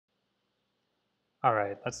All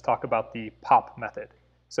right, let's talk about the pop method.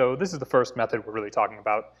 So this is the first method we're really talking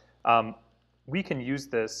about. We can use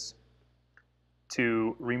this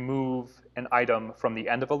to remove an item from the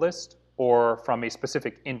end of a list or from a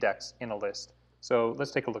specific index in a list. So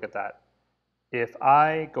let's take a look at that. If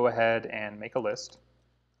I go ahead and make a list,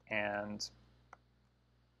 and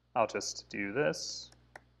I'll just do this,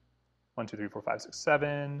 1, 2, 3, 4, 5, 6,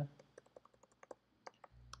 7,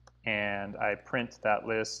 and I print that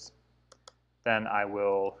list, then I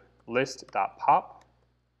will list.pop.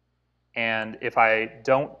 And if I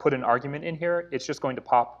don't put an argument in here, it's just going to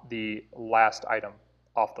pop the last item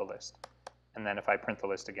off the list. And then if I print the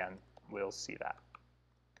list again, we'll see that.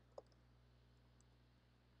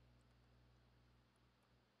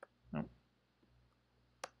 Oh,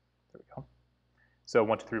 there we go. So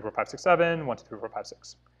 1, 2, 3, 4, 5, 6, 7, 1, 2, 3, 4, 5,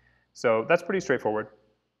 6. So that's pretty straightforward.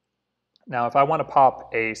 Now, if I want to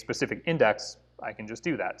pop a specific index, I can just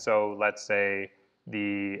do that. So let's say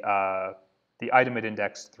the item at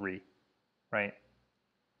index 3, right?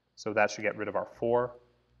 So that should get rid of our 4.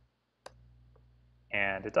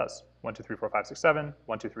 And it does. 1, 2, 3, 4, 5, 6, 7,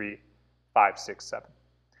 1, 2, 3, 5, 6, 7.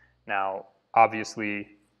 Now, obviously,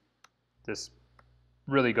 this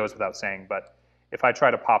really goes without saying, but if I try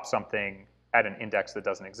to pop something at an index that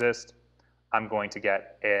doesn't exist, I'm going to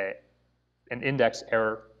get an index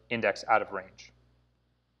error, index out of range.